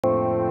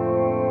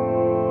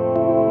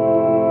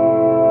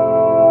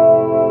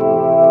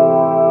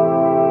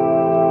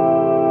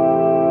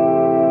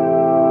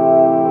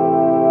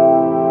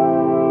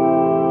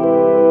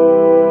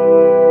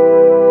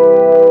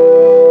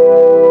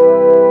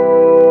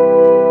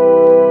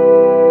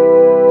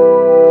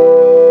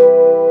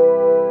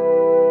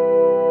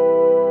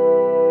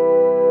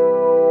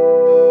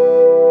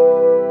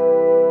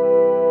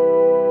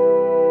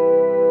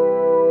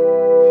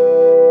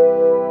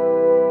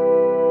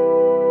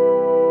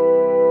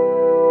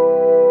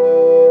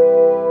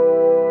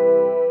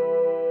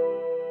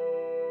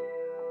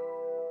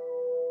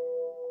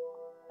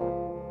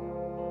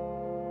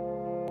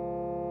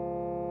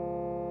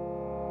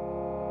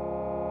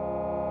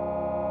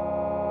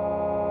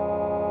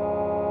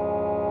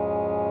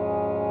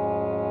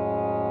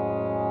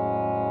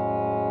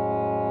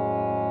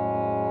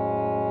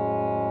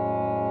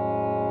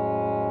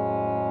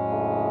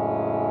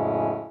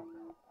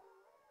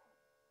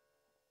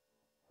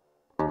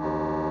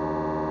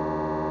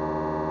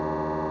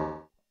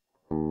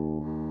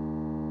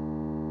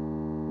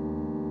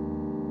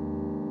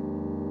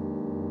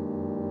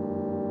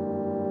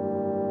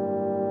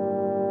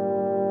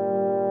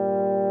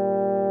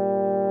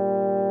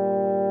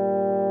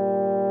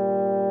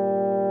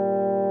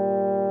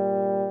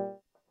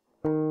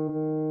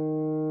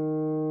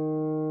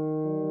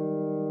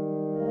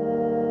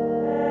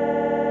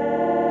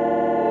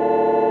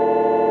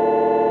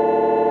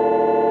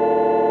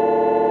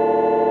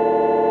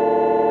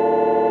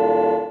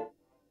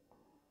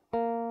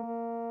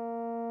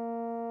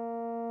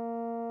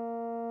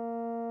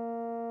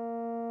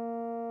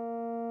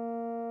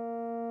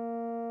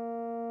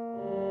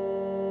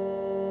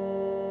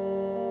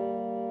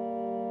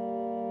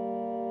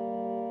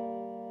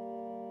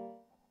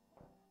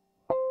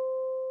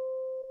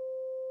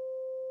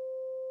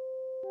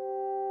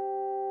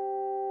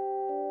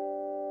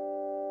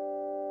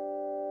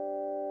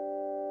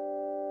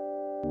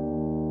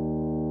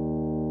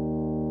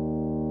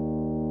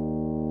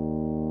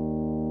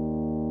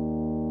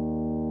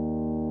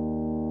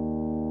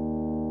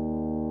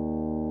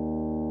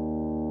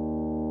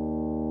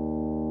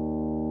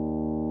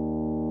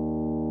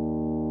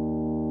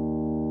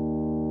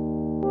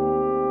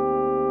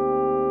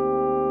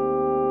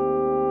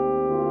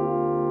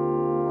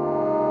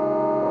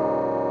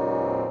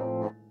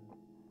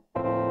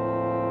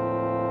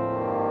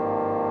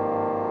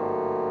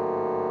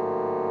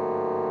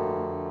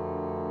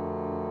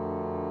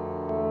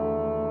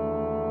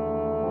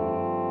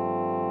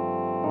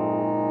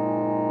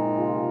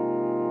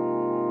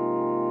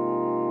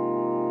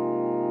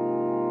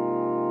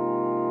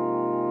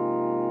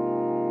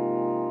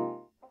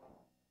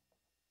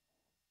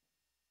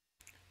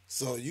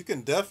So you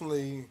can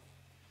definitely,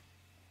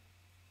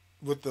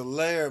 with the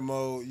layer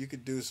mode, you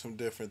could do some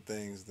different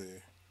things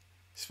there,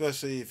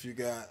 especially if you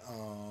got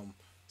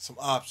some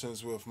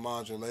options with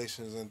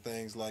modulations and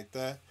things like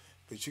that.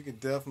 But you can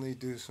definitely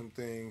do some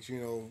things,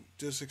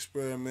 just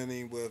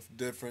experimenting with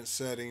different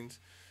settings.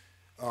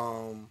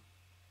 Um,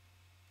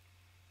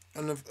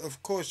 and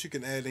of course, you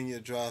can add in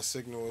your dry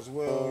signal as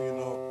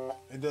well.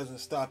 It doesn't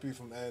stop you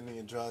from adding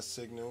your dry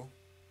signal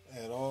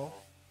at all.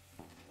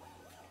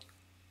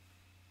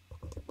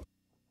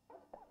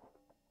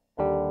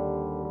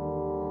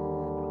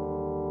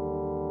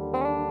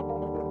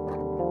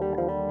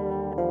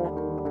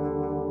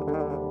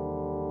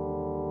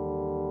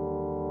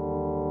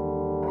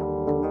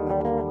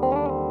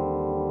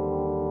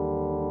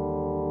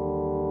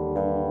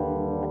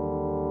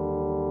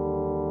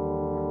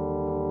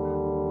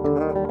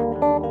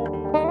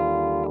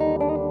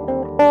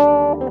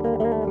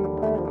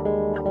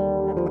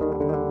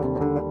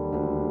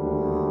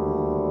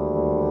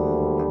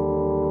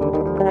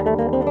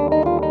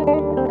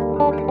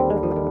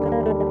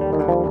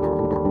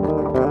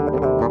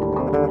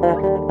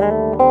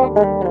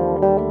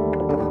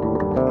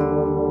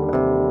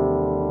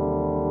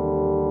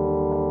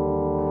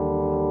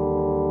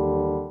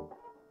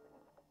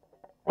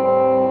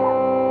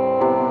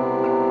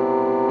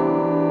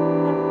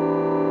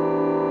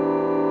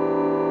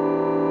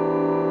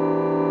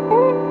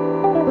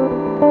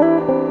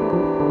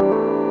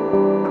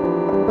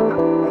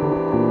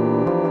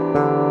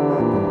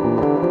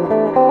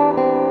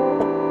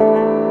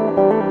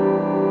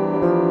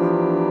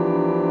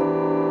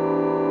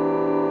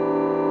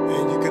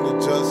 And you can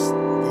adjust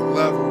the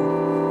level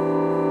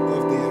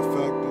of the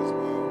effect as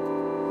well.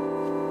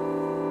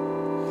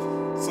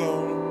 So,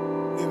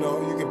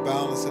 you can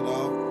balance it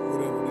out,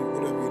 whatever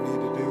you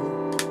need to do.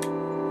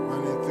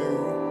 Run it through.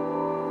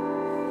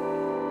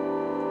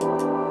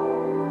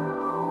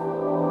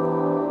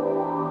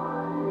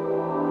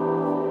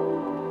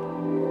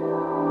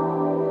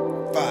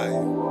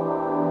 Fire.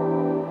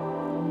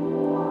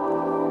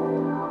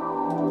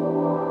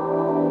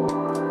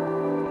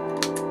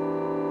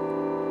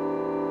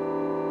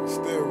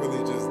 Still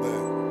really just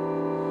that.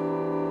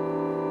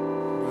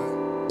 But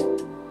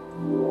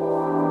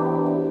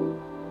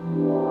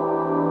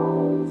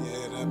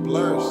yeah, that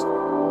blurst.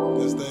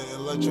 That's that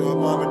electro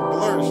harmonic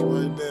blurst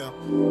right there.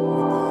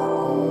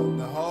 With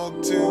the hog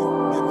 2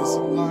 giving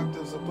some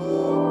octaves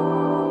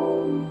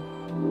above.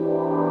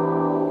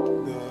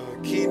 The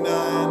key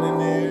 9 in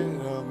there,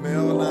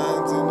 male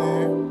 9s in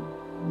there.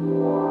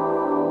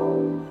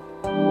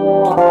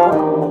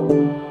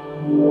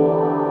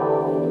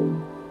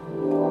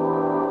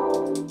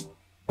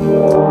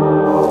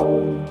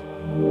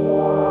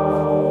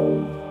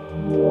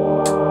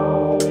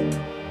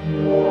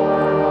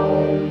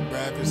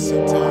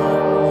 Ravishsitar,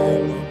 a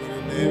little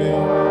bit in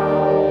there.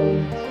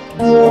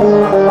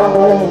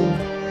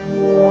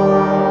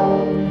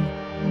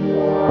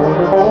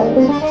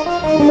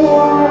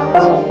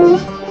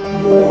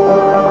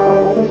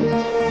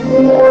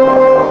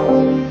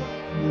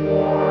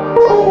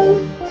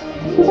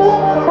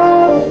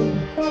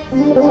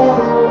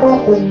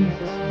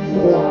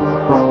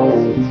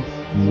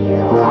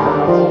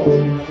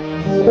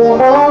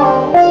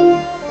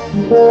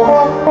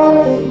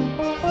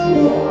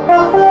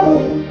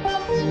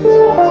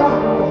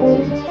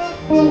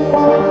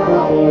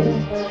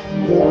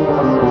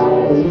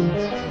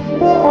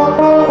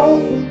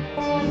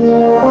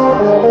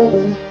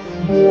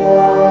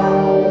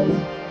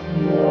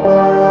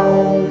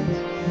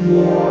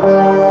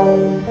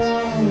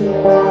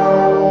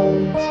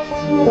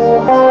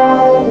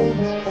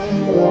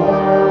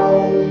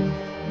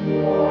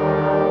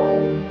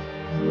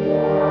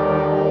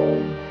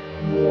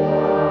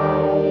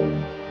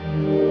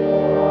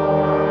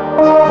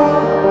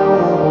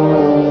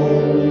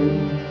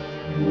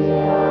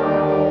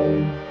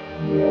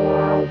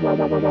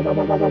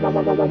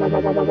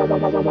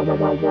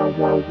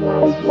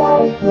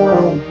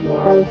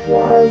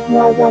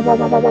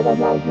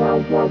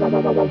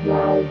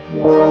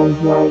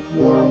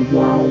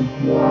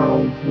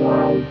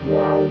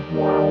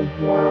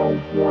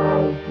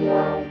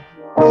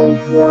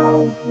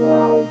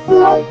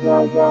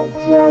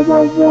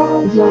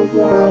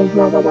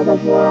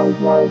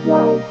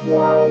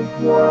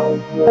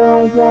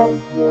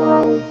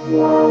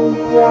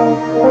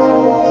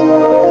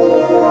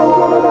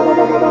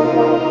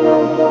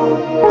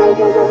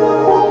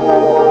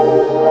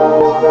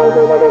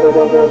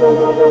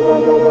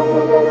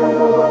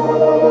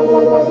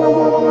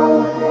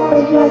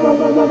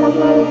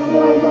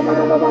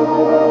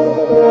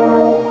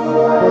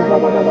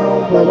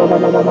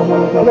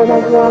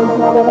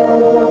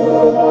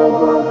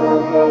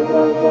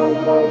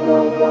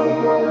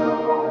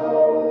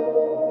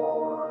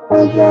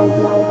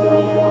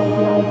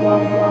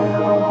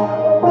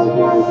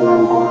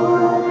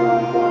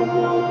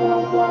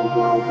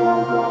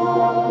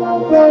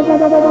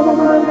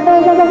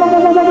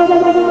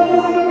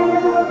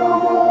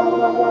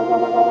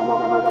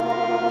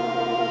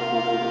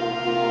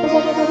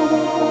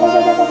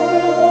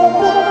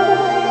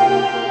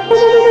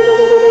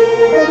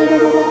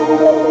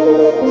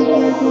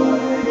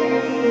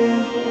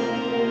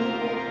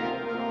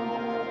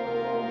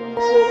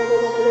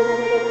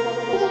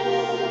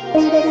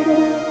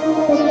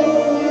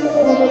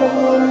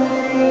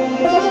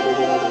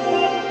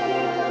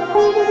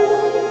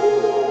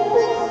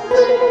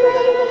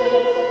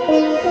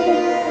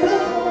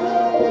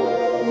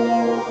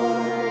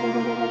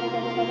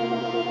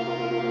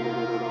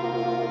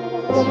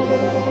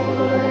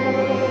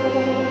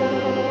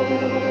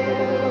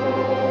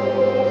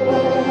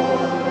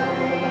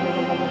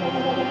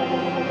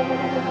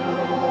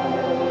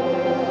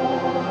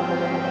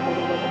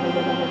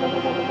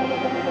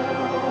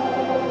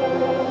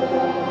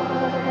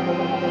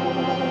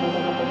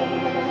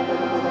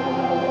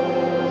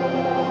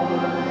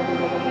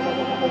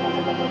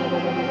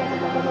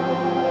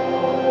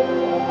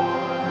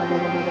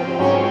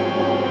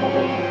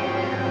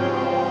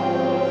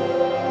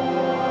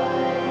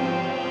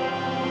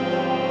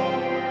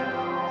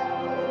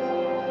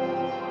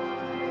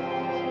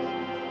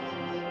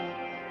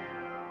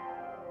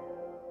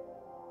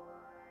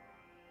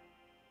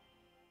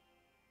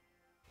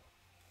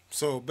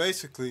 So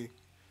basically,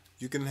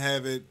 you can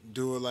have it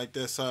do it like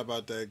that. Sorry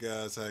about that,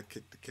 guys. I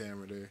kicked the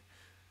camera there.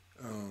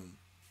 Um,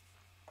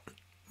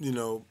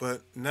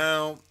 but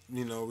now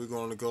we're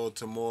going to go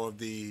to more of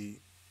the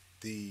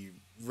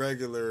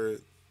regular,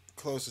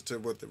 closer to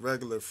what the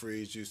regular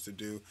freeze used to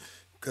do,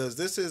 because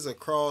this is a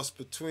cross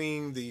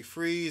between the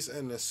freeze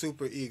and the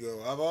super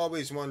ego. I've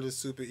always wanted a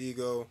super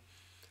ego.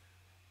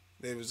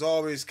 It was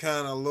always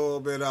kind of a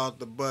little bit out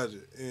the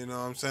budget. You know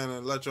what I'm saying?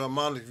 Electro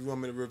Harmonix, if you want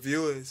me to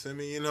review it, send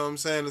me, you know what I'm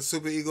saying, the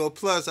Super Ego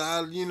Plus.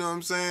 You know what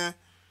I'm saying?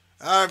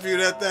 I'll review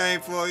that thing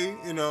for you.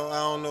 I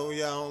don't know.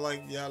 Y'all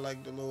like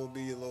to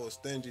be a little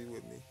stingy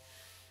with me.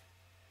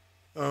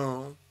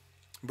 Um,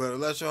 but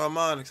Electro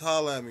Harmonix,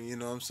 holla at me. You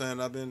know what I'm saying?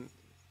 I've been,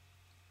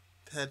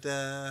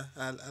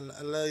 I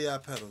love y'all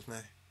pedals,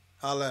 man.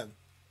 Holla at me.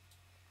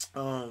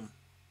 Um,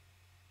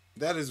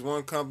 that is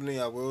one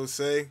company I will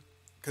say,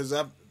 cause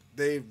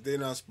they're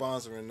not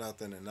sponsoring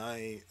nothing, and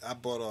I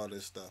bought all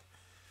this stuff.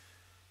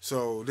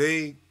 So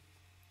they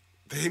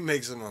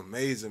make some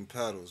amazing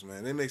pedals,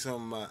 man. They make some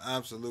of my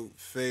absolute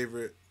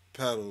favorite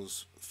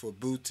pedals for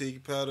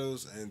boutique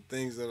pedals and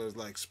things that are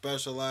like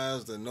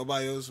specialized that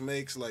nobody else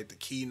makes, like the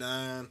Key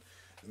 9,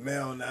 the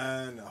Mel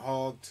 9, the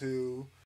Hog 2.